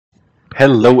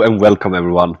Hello and welcome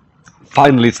everyone.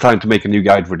 Finally it's time to make a new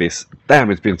guide for this. Damn,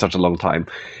 it's been such a long time.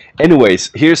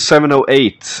 Anyways, here's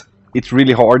 708. It's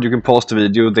really hard. You can pause the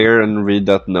video there and read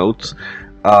that note.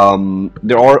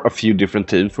 There are a few different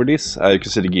teams for this. You can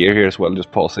see the gear here as well,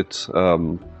 just pause it.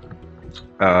 But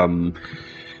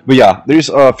yeah, there's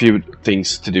a few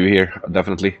things to do here,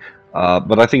 definitely.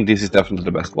 But I think this is definitely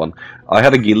the best one. I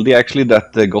had a guildie actually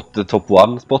that got the top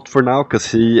 1 spot for now, because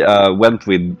he went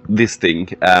with this thing,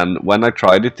 and when I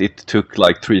tried it, it took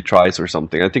like 3 tries or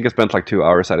something. I think I spent like 2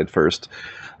 hours at it first.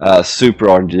 Super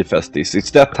RNG fest this.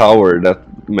 It's that tower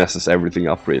that messes everything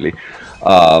up really.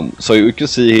 So you can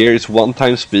see here it's 1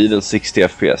 time speed and 60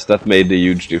 FPS. That made a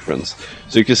huge difference.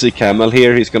 So you can see Camel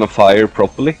here, he's gonna fire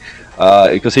properly.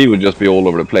 Because he would just be all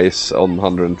over the place on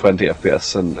 120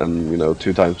 FPS and you know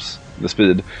 2 times the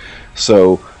speed.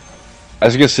 So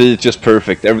as you can see, it's just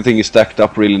perfect. Everything is stacked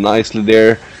up really nicely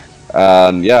there,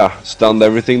 and yeah, stunned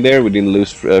everything there. We didn't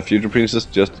lose Future Princess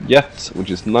just yet, which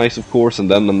is nice of course. And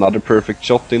then another perfect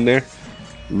shot in there,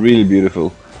 really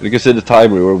beautiful. And you can see the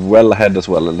timer, we're well ahead as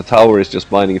well, and the tower is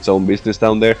just minding its own business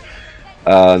down there.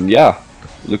 And yeah,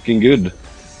 looking good.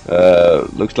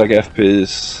 Looks like FP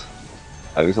is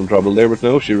having some trouble there, but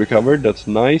no, she recovered. That's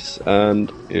nice. And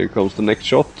here comes the next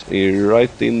shot,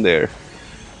 right in there.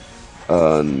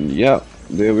 And yeah,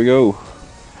 there we go.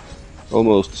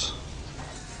 Almost.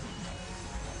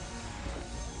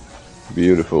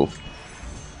 Beautiful.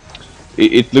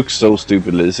 It looks so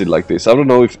stupidly easy like this. I don't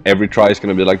know if every try is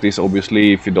gonna be like this,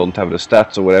 obviously, if you don't have the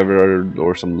stats or whatever,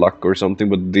 or some luck or something,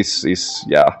 but this is,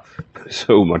 yeah,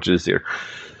 so much easier.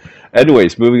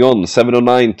 Anyways, moving on,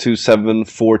 709 to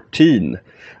 714.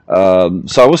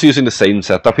 So I was using the same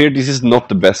setup here. This is not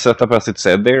the best setup as it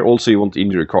said there. Also, you want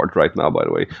injury card right now, by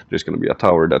the way. There's going to be a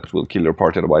tower that will kill your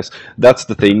party otherwise. That's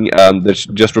the thing.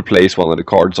 Just replace one of the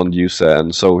cards on Yusa and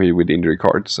Sohi with injury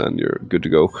cards, and you're good to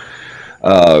go.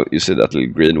 You see that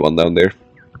little green one down there.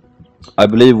 I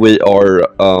believe we are...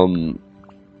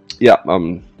 yeah,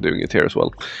 I'm doing it here as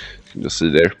well. You can just see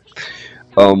there.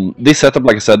 This setup,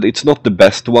 like I said, it's not the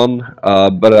best one,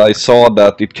 but I saw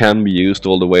that it can be used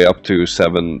all the way up to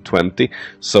 720,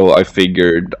 so I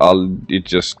figured it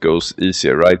just goes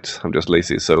easier, right? I'm just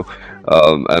lazy, so,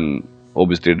 and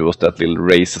obviously there was that little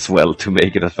race as well to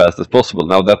make it as fast as possible.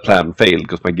 Now that plan failed,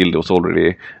 because my guild was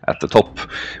already at the top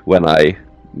when I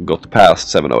got past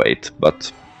 708,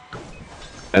 but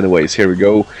anyways, here we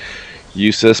go.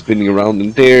 Yusa spinning around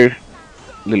in there,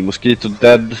 little mosquito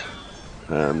dead.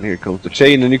 And here comes the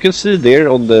chain, and you can see there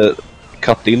on the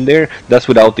cut in there, that's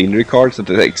without the injury cards at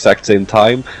the exact same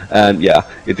time. And yeah,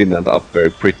 it didn't end up very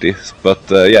pretty, but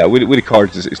yeah, with the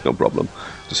cards it's no problem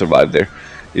to survive there.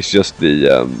 It's just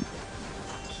the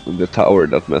tower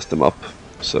that messed them up.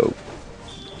 So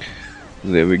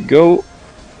there we go,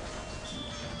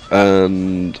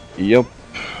 and yep,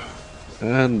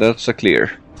 and that's a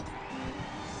clear.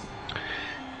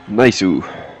 Nice-oo.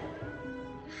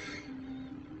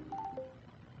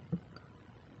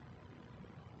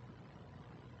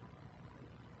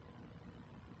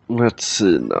 Let's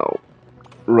see now.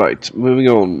 Right, moving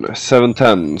on.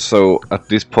 710. So at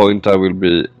this point I will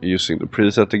be using the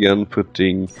preset again,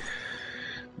 putting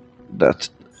that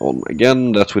on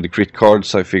again. That's with the crit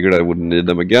cards. I figured I wouldn't need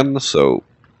them again, so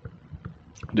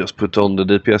just put on the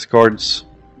DPS cards.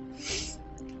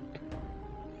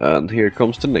 And here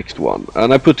comes the next one.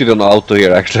 And I put it on auto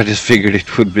here actually. I just figured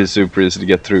it would be super easy to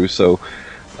get through, so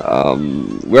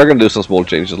we're gonna do some small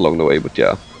changes along the way, but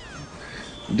yeah.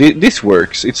 This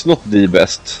works. It's not the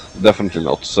best, definitely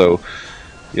not. So,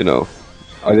 you know,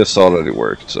 I just saw that it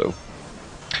worked. So,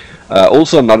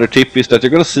 also another tip is that you're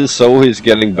gonna see Zoe is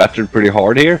getting battered pretty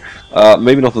hard here.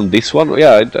 Maybe not on this one.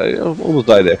 Yeah, I almost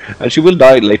died there, and she will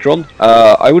die later on.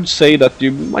 I would say that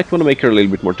you might want to make her a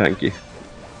little bit more tanky,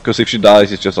 because if she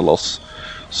dies, it's just a loss.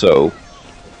 So,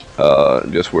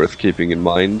 just worth keeping in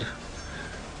mind.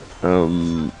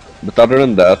 But other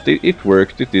than that, it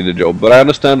worked, it did the job. But I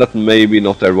understand that maybe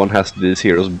not everyone has these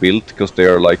heroes built, because they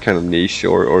are like kind of niche,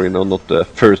 or you know, not the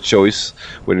first choice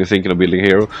when you're thinking of building a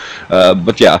hero.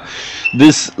 But yeah,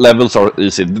 these levels are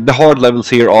easy. The hard levels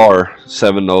here are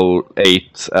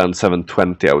 708 and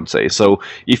 720, I would say. So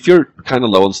if you're kind of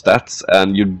low on stats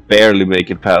and you barely make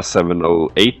it past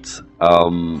 708,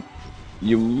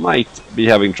 you might be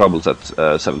having troubles at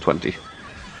 720.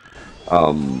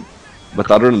 But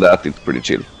other than that, it's pretty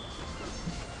chill.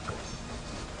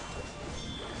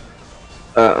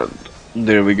 And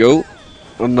there we go,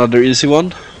 another easy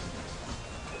one.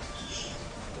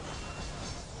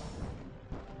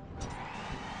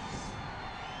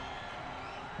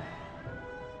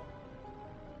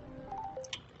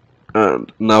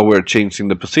 And now we're changing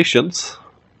the positions.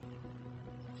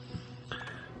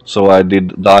 So I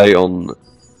did die on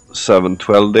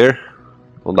 712 there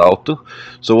on the auto.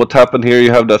 So what happened here,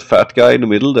 you have that fat guy in the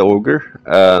middle, the ogre,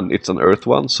 and it's an earth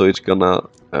one, so it's gonna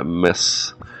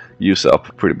use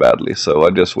up pretty badly. So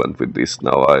I just went with this.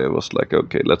 Now I was like,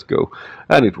 okay, let's go,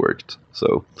 and it worked.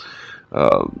 So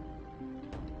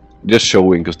just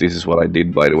showing, because this is what I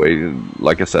did, by the way.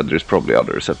 Like I said, there's probably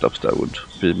other setups that would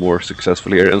be more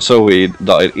successful here. And so he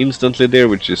died instantly there,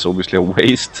 which is obviously a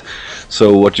waste.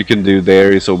 So what you can do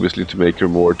there is obviously to make her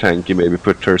more tanky, maybe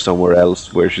put her somewhere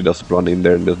else where she doesn't run in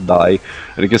there and just die.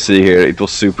 And you can see here, it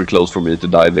was super close for me to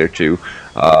die there too.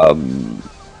 I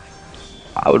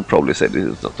would probably say this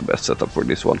is not the best setup for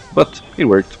this one, but it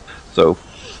worked. So,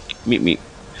 meet me.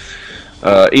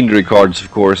 Injury cards,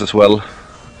 of course, as well.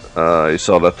 You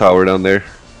saw that tower down there.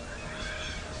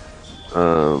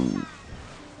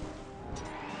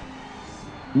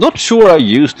 Not sure I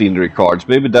used the injury cards.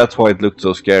 Maybe that's why it looked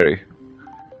so scary.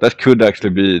 That could actually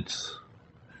be it.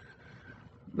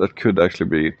 That could actually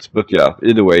be it. But yeah,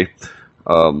 either way.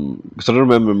 Because I don't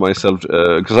remember myself.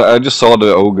 Because I just saw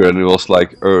the ogre and it was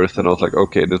like earth, and I was like,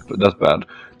 okay, that's bad.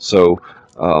 So.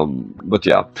 But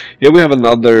yeah, here we have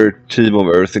another team of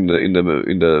earth in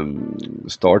the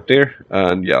start there,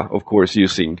 and yeah, of course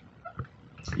using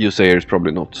here is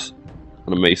probably not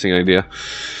an amazing idea,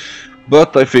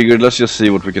 but I figured let's just see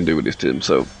what we can do with this team.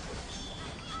 So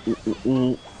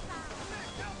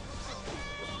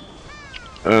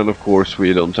and of course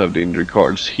we don't have the injury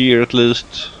cards here at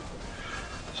least.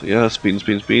 So yeah,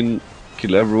 spin,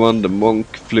 kill everyone. The monk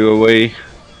flew away.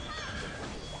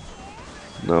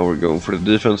 Now we're going for the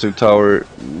defensive tower.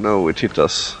 No, it hit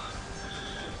us.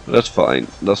 That's fine,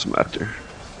 doesn't matter.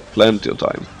 Plenty of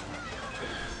time.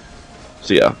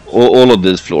 So yeah, all of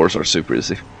these floors are super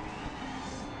easy.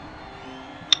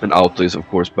 And auto is of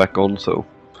course back on, so...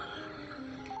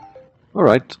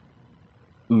 Alright.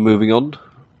 Moving on.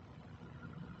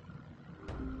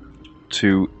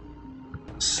 To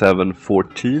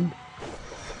 714.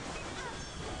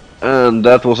 And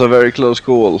that was a very close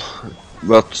call.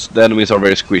 But the enemies are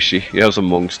very squishy. You have some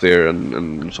monks there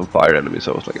and some fire enemies,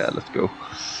 so I was like, yeah, let's go.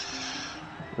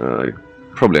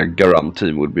 Probably a Garam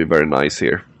team would be very nice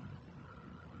here.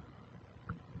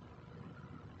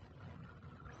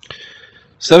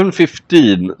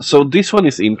 715. So this one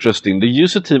is interesting. The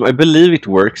user team, I believe it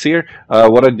works here.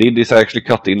 What I did is I actually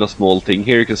cut in a small thing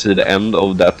here. You can see the end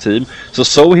of that team.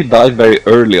 So he died very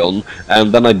early on,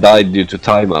 and then I died due to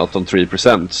timeout on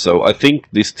 3%. So I think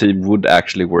this team would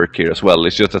actually work here as well.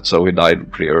 It's just that he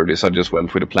died pretty early, so I just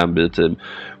went with the plan B team,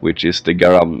 which is the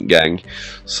Garam gang.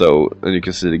 So, and you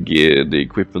can see the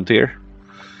equipment here.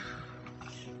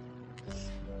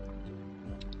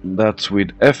 That's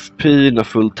with FP in a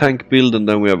full tank build, and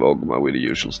then we have Ogma with the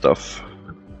usual stuff.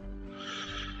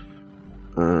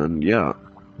 And yeah,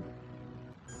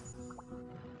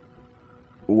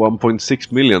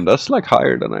 1.6 million, that's like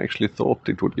higher than I actually thought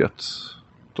it would get.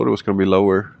 Thought it was gonna be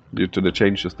lower due to the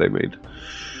changes they made.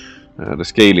 The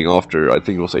scaling after, I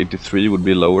think it was 83, would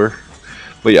be lower.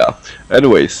 But yeah,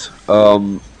 anyways,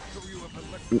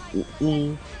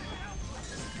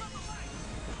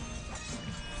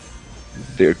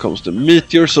 there comes the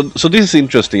meteor. So this is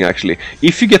interesting actually.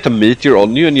 If you get a meteor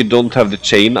on you and you don't have the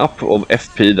chain up of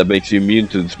FP that makes you immune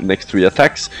to the next 3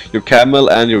 attacks, your camel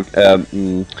and your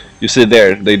you see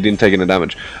there, they didn't take any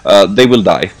damage. They will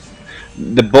die.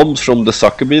 The bombs from the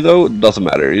Succubi though doesn't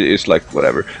matter. It's like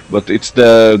whatever. But it's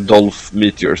the Dolph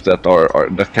meteors that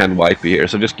that can wipe you here.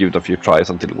 So just give it a few tries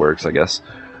until it works, I guess.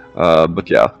 But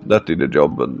yeah, that did the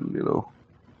job, and you know,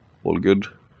 all good.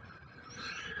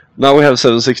 Now we have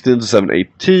 716 to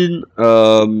 718.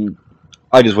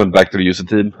 I just went back to the user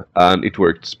team and it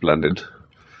worked splendid.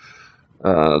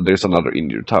 There's another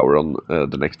injured tower on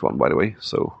the next one, by the way.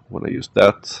 So when I use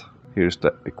that, here's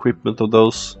the equipment of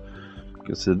those. You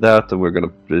can see that, and we're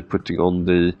gonna be putting on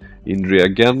the injury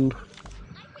again.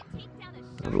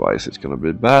 Otherwise it's gonna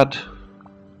be bad.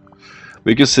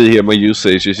 We can see here my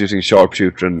usage is using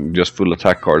sharpshooter and just full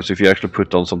attack cards. If you actually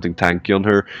put on something tanky on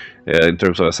her in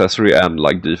terms of accessory and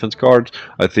like defense cards,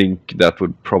 I think that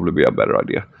would probably be a better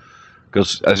idea.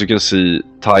 Because as you can see,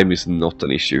 time is not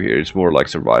an issue here. It's more like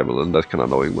survival, and that's kind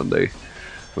of annoying when they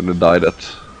die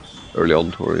that early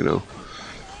on, or you know.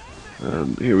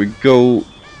 And here we go.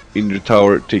 Injury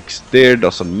tower ticks there.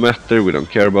 Doesn't matter. We don't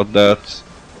care about that.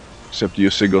 Except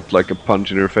Yusi got like a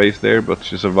punch in her face there, but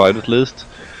she survived at least.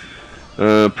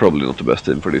 Probably not the best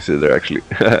team for this either, actually.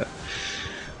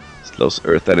 It's those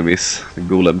earth enemies, the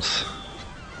golems.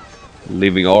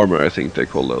 Living armor, I think they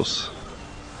call those.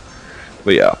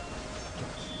 But yeah.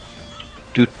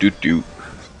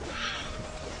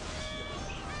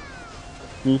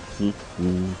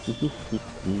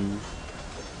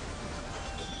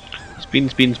 Spin,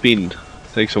 spin, spin.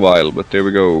 Takes a while, but there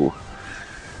we go.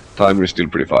 Timer is still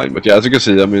pretty fine, but yeah, as you can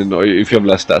see, I mean, if you have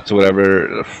less stats or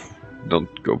whatever,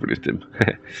 don't go for this team.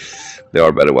 There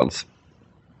are better ones.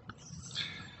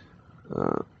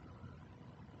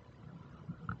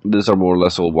 These are more or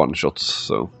less all one-shots,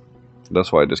 so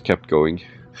that's why I just kept going.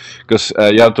 Because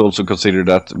you have to also consider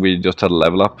that we just had a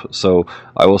level up, so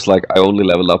I was like, I only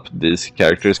leveled up these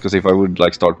characters, because if I would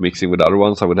like start mixing with other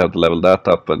ones, I would have to level that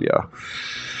up, and yeah.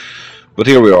 But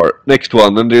here we are, next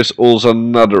one, and there's also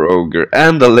another ogre,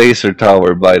 and a laser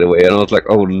tower, by the way, and I was like,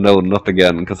 oh no, not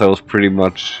again, because I was pretty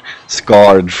much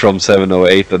scarred from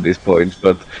 708 at this point,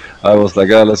 but I was like,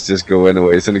 oh, let's just go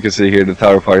anyways, and you can see here the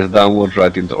tower fires downwards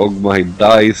right into Ogma, he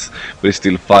dies, but he's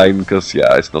still fine, because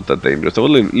yeah, it's not that dangerous. I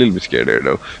was a little bit scared there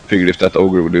though, figured if that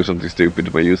ogre would do something stupid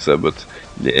to my user, but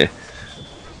yeah,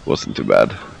 wasn't too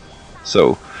bad.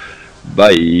 So,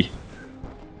 bye.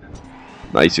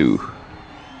 Nice-oo.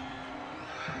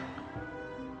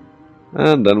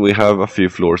 And then we have a few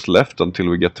floors left until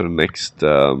we get to the next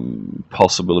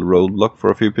possible roadblock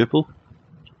for a few people.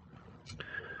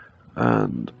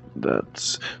 And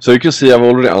that's... So you can see I've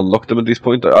already unlocked them at this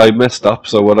point. I messed up,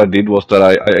 so what I did was that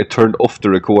I turned off the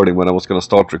recording when I was going to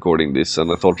start recording this, and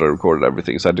I thought I recorded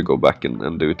everything, so I had to go back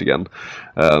and do it again.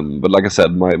 But like I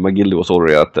said, my guildie was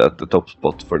already at the top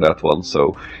spot for that one,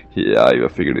 so yeah, I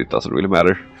figured it doesn't really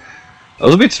matter. I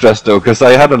was a bit stressed though, because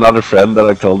I had another friend that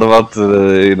I told about,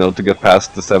 you know, to get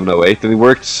past the 708, and it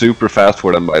worked super fast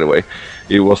for them, by the way.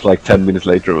 It was like 10 minutes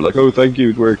later, we're like, oh, thank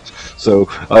you, it worked. So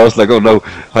I was like, oh no,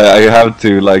 I have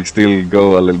to like still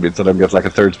go a little bit so I don't get like a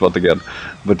third spot again.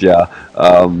 But yeah,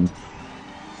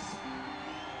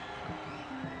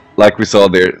 like we saw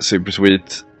there, super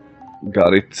sweet,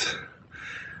 got it.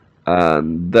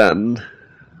 And then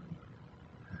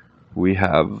we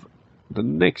have the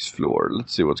next floor.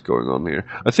 Let's see what's going on here.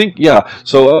 I think, yeah,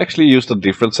 so I actually used a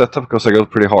different setup because I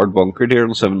got pretty hard bunkered here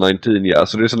on 719. Yeah,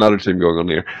 so there's another team going on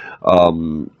here.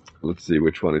 Let's see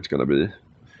which one it's gonna be.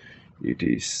 It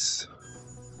is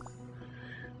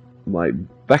my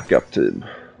backup team,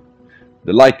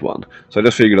 the light one. So I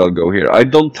just figured I'll go here. I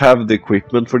don't have the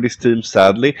equipment for this team,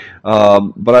 sadly,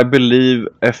 but I believe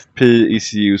FP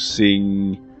is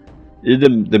using either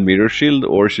the mirror shield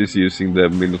or she's using the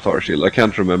Minotaur shield. I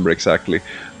can't remember exactly.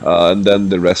 And then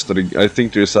the rest of the... I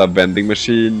think there's a vending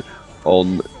machine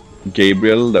on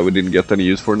Gabriel that we didn't get any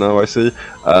use for now, I see.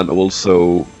 And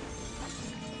also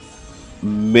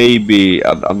maybe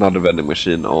another vending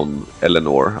machine on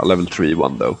Eleanor, a level 3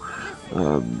 one though.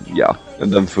 Yeah,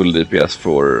 and then full DPS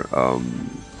for...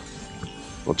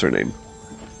 what's her name?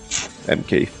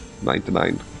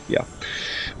 MK99, yeah.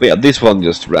 But yeah, this one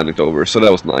just ran it over, so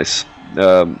that was nice.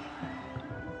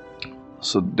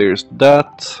 So there's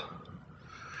that.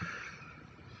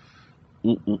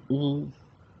 And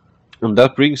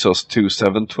that brings us to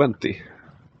 720.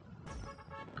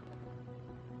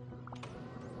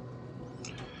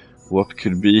 What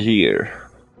could be here?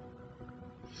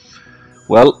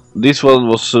 Well, this one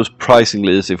was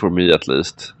surprisingly easy for me at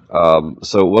least.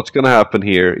 So what's gonna happen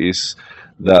here is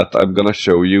that I'm gonna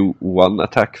show you one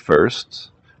attack first.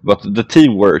 But the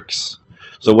team works.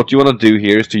 So what you want to do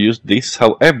here is to use this.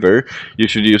 However, you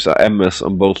should use a MS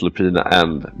on both Lupina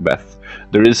and Beth.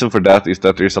 The reason for that is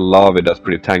that there's a lava that's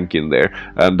pretty tanky in there,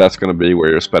 and that's going to be where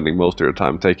you're spending most of your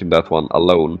time taking that one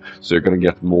alone. So you're going to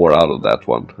get more out of that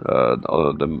one,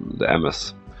 the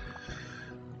MS.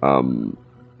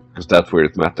 Because that's where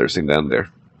it matters in the end there.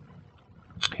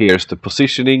 Here's the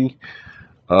positioning.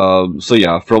 So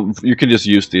yeah, you can just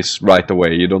use this right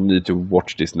away. You don't need to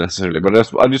watch this necessarily, but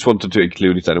I just wanted to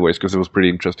include it anyways because it was pretty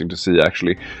interesting to see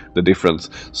actually the difference.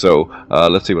 So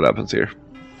let's see what happens here.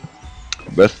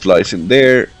 Beth flies in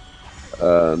there,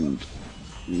 and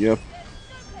yep,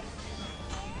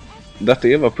 that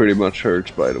Eva pretty much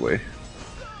hurts, by the way.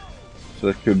 So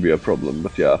that could be a problem,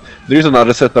 but yeah. There's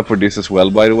another setup for this as well,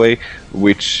 by the way,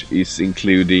 which is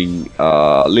including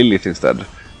Lilith instead.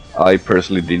 I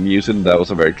personally didn't use it, and that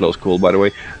was a very close call, by the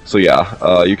way. So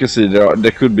yeah, you can see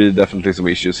there could be definitely some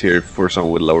issues here for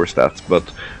someone with lower stats, but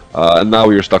and now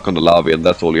you're stuck on the lobby, and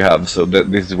that's all you have. So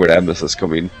this is where the MSs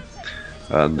come in,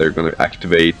 and they're going to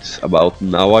activate about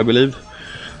now, I believe.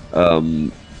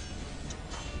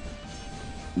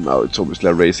 Now it's obviously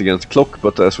a race against the clock,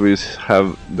 but as we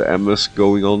have the MS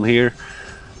going on here,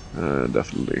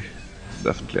 definitely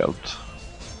out.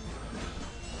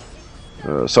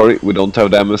 Sorry, we don't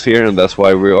have the MS here, and that's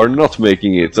why we are not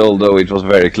making it, although it was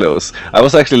very close. I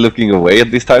was actually looking away at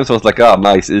this time, so I was like, ah,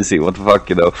 nice, easy, what the fuck,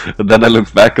 you know. And then I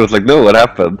looked back, I was like, no, what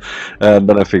happened? And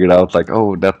then I figured out, like,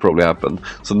 oh, that probably happened.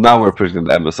 So now we're putting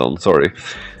the MS on, sorry.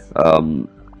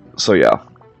 So yeah,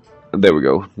 there we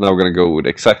go. Now we're gonna go with the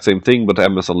exact same thing, but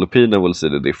MS on Lupina, we'll see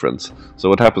the difference. So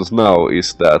what happens now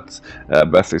is that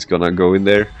Beth is gonna go in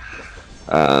there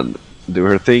and do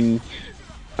her thing,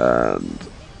 and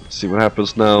see what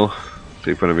happens now.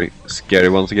 See if it's gonna be scary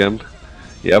once again.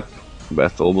 Yep,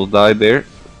 Beth almost died there.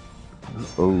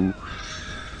 Oh,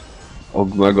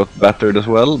 Ogma got battered as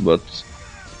well, but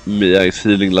Mia is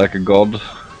healing like a goddess.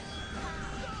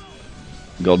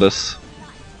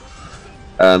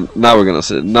 And now we're gonna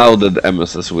see. Now the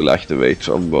MSs will activate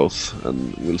on both,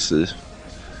 and we'll see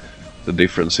the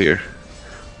difference here.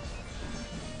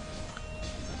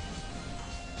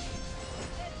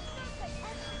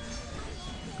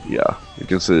 Yeah, you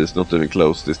can see it's not even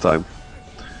close this time.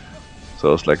 So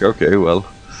I was like, okay, well.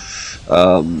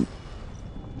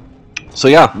 So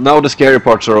yeah, now the scary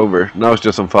parts are over. Now it's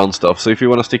just some fun stuff. So if you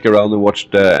want to stick around and watch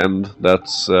the end,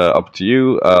 that's up to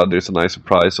you. There's a nice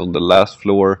surprise on the last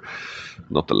floor.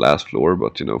 Not the last floor,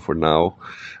 but you know, for now.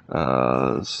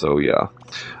 So yeah.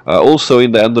 Also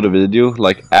in the end of the video,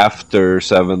 like after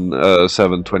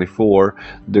 7:24,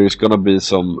 there's gonna be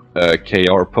some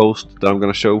KR post that I'm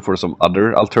gonna show for some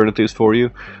other alternatives for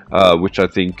you, which I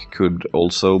think could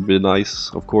also be nice,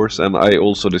 of course. And I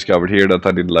also discovered here that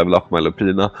I didn't level up my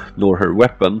Lupina nor her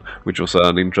weapon, which was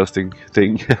an interesting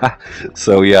thing.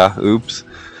 So yeah, oops.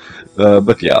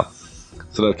 But yeah,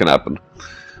 so that can happen.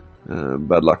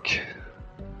 Bad luck.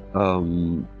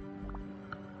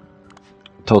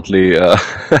 Totally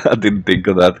I didn't think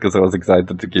of that because I was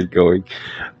excited to keep going.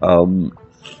 But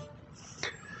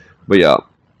yeah,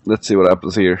 let's see what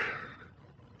happens here.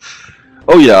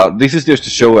 Oh yeah, this is just to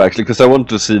show actually, because I wanted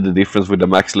to see the difference with the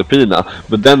Max Lupina,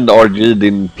 but then the RG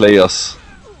didn't play us,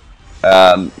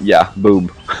 and yeah, boom.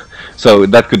 So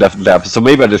that could definitely happen. So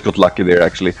maybe I just got lucky there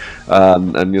actually,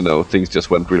 and you know, things just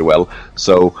went really well.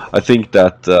 So I think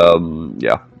that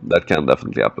yeah, that can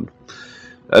definitely happen.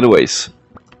 Anyways,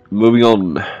 moving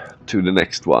on to the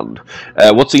next one.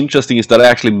 What's interesting is that I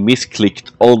actually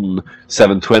misclicked on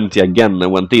 720 again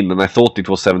and went in, and I thought it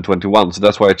was 721, so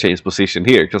that's why I changed position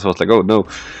here, because I was like, oh no.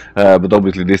 But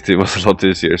obviously this team was a lot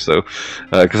easier, so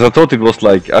because I thought it was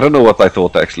like, I don't know what I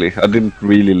thought actually. I didn't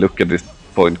really look at this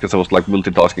point because I was like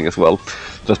multitasking as well.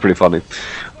 That's pretty funny.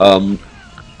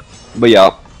 But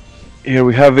yeah, here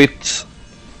we have it.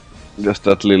 Just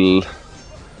that little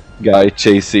guy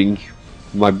chasing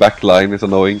my back line is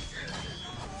annoying.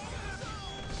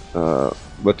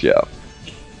 But yeah,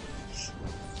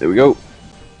 there we go,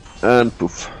 and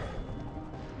poof.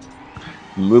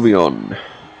 Moving on.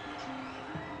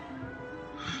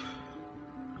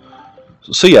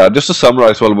 So yeah, just to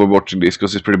summarize while we're watching this,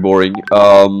 because it's pretty boring.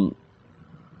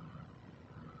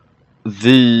 What's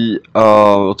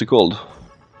it called?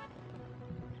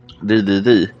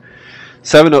 The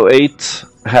 708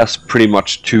 has pretty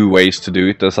much two ways to do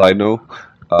it, as I know.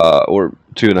 Or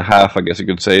 2.5, I guess you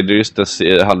could say. There is the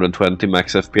 120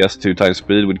 max FPS 2x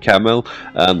speed with Camel,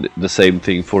 and the same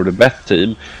thing for the Beth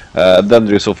team. Then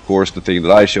there is of course the thing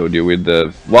that I showed you with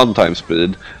the 1x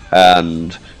speed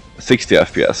and 60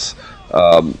 FPS.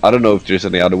 I don't know if there's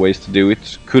any other ways to do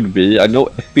it. Could be. I know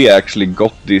Epi actually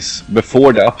got this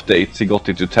before the updates. He got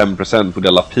it to 10% with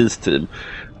the Lapis team,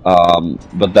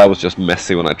 but that was just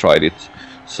messy when I tried it.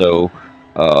 So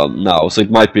now, so it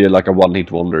might be like a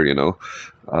one-hit wonder, you know.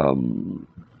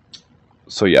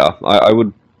 So yeah, I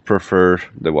would prefer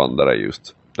the one that I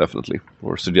used, definitely,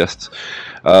 or suggest.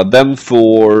 Then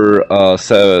for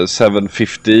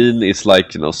 715, it's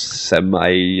like, you know,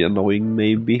 semi-annoying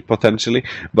maybe, potentially,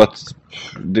 but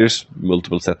there's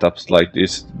multiple setups. Like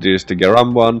there's the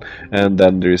Garam one, and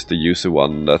then there's the user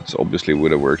one that obviously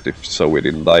would have worked if so we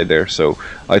didn't die there. So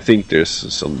I think there's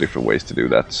some different ways to do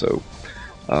that. So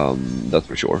that's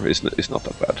for sure. It's not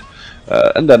that bad.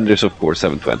 And then there's of course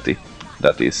 720.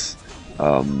 That is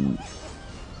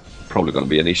probably going to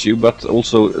be an issue, but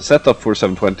also setup for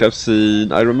 720. I've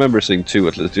seen, I remember seeing two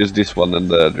at least. There's this one, and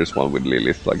there's one with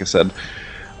Lilith, like I said.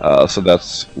 So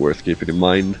that's worth keeping in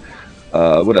mind.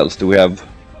 What else do we have?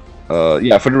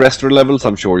 Yeah, for the rest of the levels,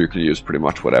 I'm sure you can use pretty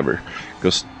much whatever,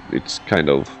 because it's kind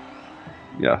of,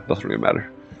 yeah, doesn't really matter.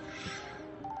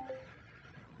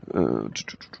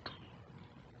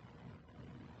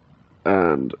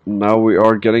 And now we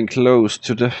are getting close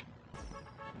to the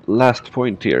last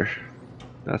point here.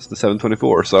 That's the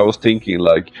 724. So I was thinking,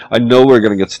 like, I know we're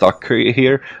gonna get stuck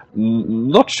here.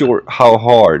 Not sure how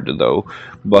hard though,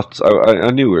 but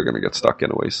I knew we were gonna get stuck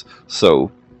anyways.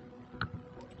 So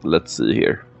let's see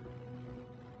here.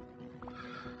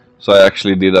 So I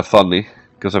actually did a funny,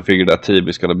 because I figured that team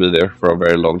is gonna be there for a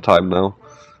very long time now.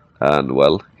 And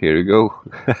well, here you go.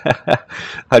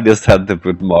 I just had to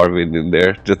put Marvin in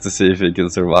there just to see if he can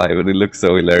survive, and it looks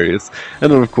so hilarious.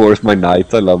 And then of course my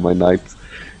knight, I love my knight.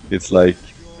 It's like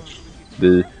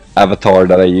the avatar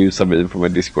that I use, I mean, for my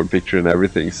Discord picture and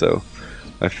everything, so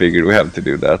I figured we have to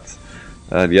do that.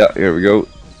 And yeah, here we go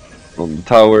on the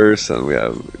towers, and we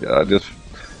have, yeah,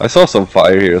 I saw some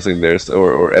fire heroes in there,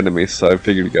 or enemies, so I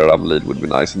figured Garam lead would be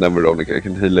nice, and then Veronica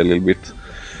can heal a little bit.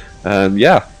 And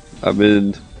yeah, I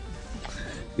mean,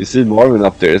 you see Marvin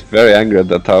up there, is very angry at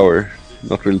that tower,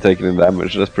 not really taking any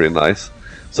damage, that's pretty nice.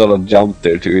 Sort of jumped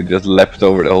there too, he just leapt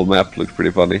over the whole map, looked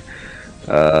pretty funny.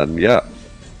 And yeah,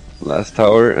 last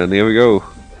tower, and here we go,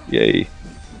 yay.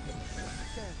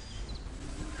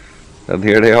 And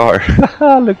here they are,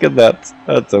 look at that,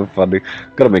 that's so funny.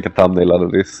 Gotta make a thumbnail out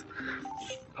of this,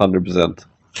 100%.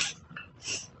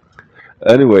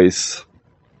 Anyways,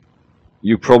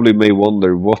 you probably may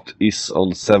wonder what is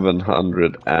on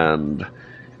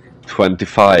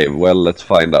 725. Well, let's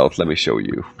find out. Let me show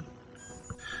you.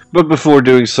 But before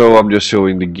doing so, I'm just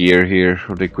showing the gear here,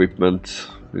 or the equipment.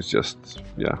 It's just,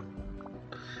 yeah,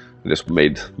 I just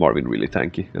made Marvin really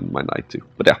tanky, and my knight too.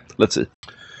 But yeah, let's see.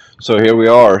 So here we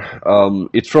are.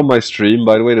 It's from my stream,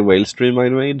 by the way, the whale stream I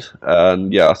made.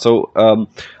 And yeah, so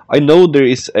I know there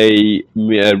is a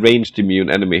ranged immune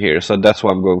enemy here, so that's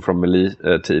why I'm going from melee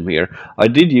team here. I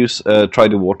did try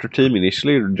the water team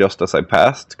initially, just as I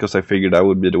passed, because I figured that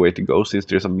would be the way to go, since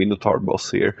there's a Minotaur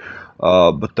boss here.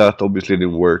 But that obviously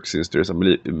didn't work, since there's a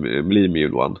melee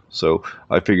immune one. So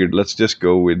I figured let's just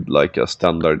go with like a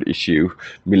standard issue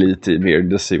melee team here,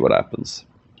 just see what happens.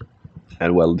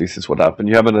 And well, this is what happened.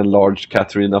 You have an enlarged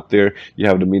Catherine up there, you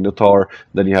have the Minotaur,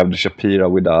 then you have the Shapira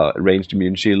with a ranged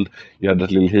immune shield, you have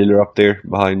that little healer up there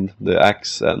behind the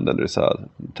axe, and then there's a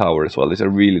tower as well. It's a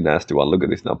really nasty one, look at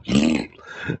this now.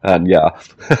 And yeah,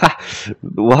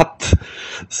 what?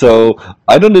 So,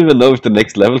 I don't even know if the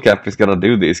next level cap is gonna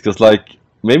do this, because like,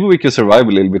 maybe we can survive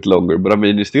a little bit longer, but I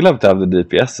mean, you still have to have the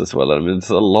DPS as well. I mean, it's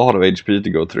a lot of HP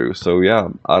to go through, so yeah,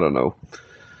 I don't know.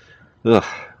 Ugh,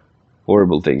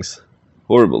 horrible things.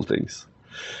 Horrible things.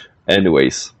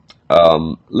 Anyways,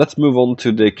 let's move on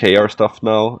to the KR stuff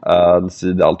now and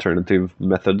see the alternative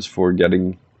methods for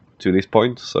getting to this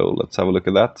point. So let's have a look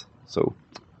at that. So,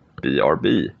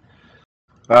 BRB.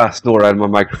 Snore, I had my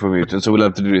microphone muted, so we'll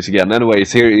have to do this again.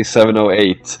 Anyways, here is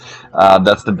 708.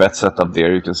 That's the bet setup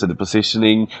there. You can see the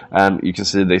positioning, and you can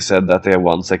see they said that they have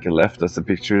 1 second left, as the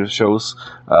picture shows.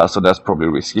 So that's probably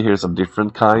risky. Here's a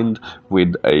different kind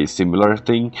with a similar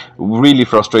thing. Really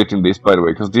frustrating this, by the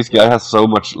way, because this guy has so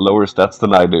much lower stats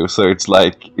than I do. So it's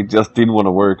like, it just didn't want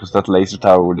to work, because that laser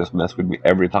tower would just mess with me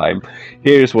every time.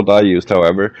 Here's what I used,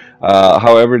 however.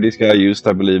 However, this guy used,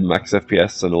 I believe, max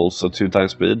FPS and also 2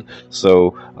 times speed.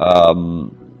 So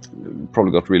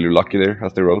probably got really lucky there,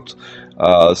 as they wrote.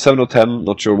 7 or 10,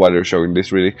 not sure why they're showing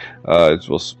this really. It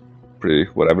was pretty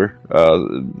whatever.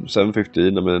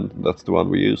 715, I mean, that's the one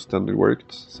we used and it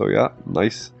worked. So yeah,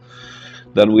 nice.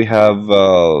 Then we have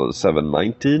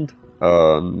 719.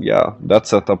 Yeah, that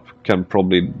setup can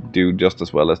probably do just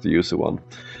as well as the user one.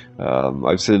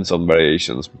 I've seen some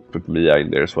variations, put Mia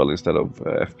in there as well instead of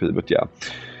FP, but yeah.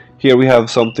 Here we have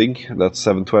something that's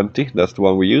 720, that's the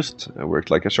one we used, it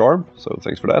worked like a charm, so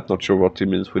thanks for that. Not sure what he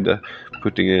means with the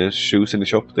putting shoes in the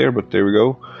shop there, but there we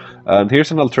go. And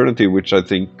here's an alternative which I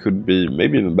think could be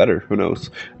maybe even better, who knows.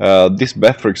 This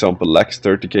Beth, for example, lacks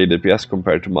 30k DPS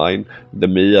compared to mine. The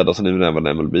Mia doesn't even have an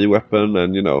MLB weapon,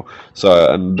 and you know,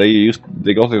 so and they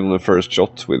got it on the first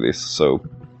shot with this, so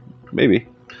maybe.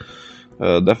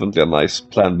 Definitely a nice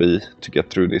plan B to get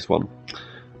through this one.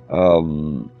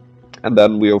 And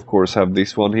then we of course have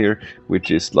this one here,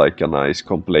 which is like a nice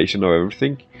compilation of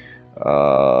everything.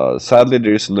 Sadly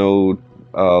there is no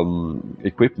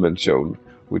equipment shown,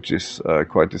 which is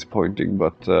quite disappointing,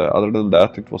 but other than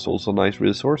that it was also a nice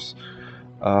resource.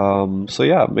 So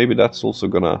yeah, maybe that's also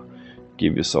gonna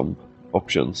give you some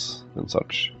options and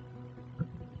such.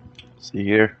 See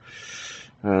here.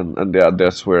 And yeah,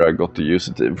 that's where I got the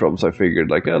user team from, so I figured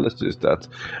like, yeah, let's use that.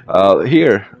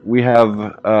 Here we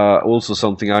have also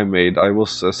something I made. I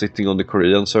was sitting on the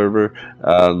Korean server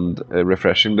and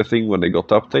refreshing the thing when they got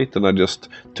the update, and I just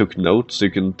took notes.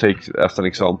 You can take as an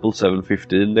example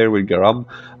 715 there with Garam.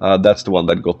 That's the one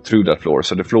that got through that floor,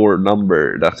 so the floor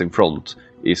number that's in front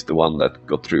is the one that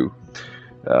got through.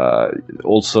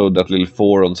 Also that little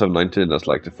 4 on 719 as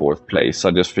like the 4th place.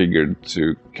 I just figured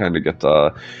to kind of get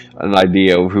an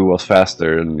idea of who was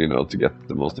faster and, you know, to get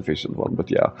the most efficient one.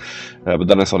 But yeah, but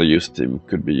then I saw the use team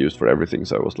could be used for everything,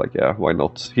 so I was like, yeah, why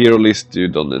not? Hero list, you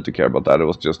don't need to care about that. It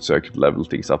was just so I could level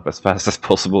things up as fast as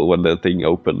possible when the thing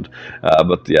opened.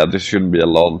 But yeah, there shouldn't be a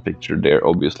long picture there.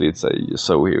 Obviously it's a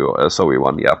Zoe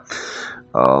one, yeah,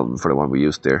 for the one we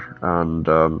used there. And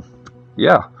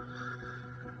yeah,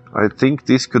 I think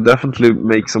this could definitely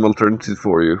make some alternatives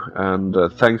for you, and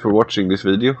thanks for watching this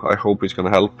video. I hope it's gonna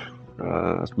help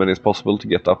as many as possible to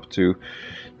get up to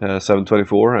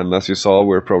 724, and as you saw,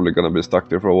 we're probably gonna be stuck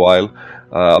there for a while.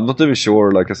 I'm not even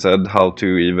sure, like I said, how to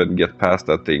even get past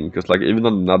that thing, because like even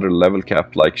on another level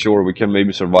cap, like sure, we can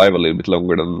maybe survive a little bit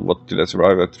longer than what did I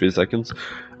survive at 3 seconds,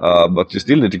 but you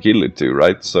still need to kill it too,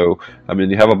 right? So, I mean,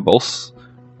 you have a boss,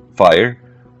 fire,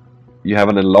 you have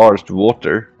an enlarged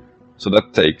water, so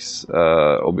that takes,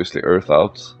 obviously, Earth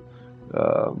out,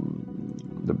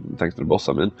 thanks to the boss,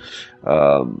 I mean.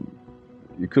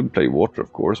 You could play water,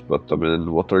 of course, but, I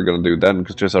mean, what are you going to do then?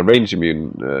 Because there's a range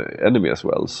immune enemy as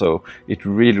well, so it's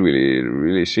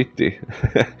really shitty.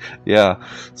 Yeah,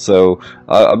 so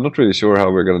I'm not really sure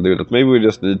how we're going to do that. Maybe we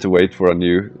just need to wait for a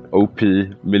new OP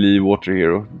melee water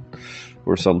hero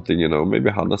or something, you know.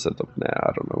 Maybe Hannah setup? Nah,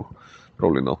 I don't know.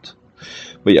 Probably not.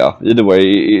 But yeah, either way,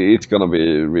 it's gonna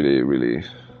be really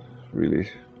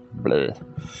bleh.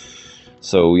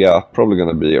 So yeah, probably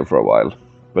gonna be here for a while.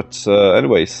 But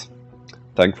anyways,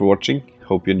 thanks for watching.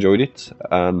 Hope you enjoyed it,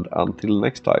 and until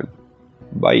next time,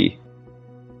 bye.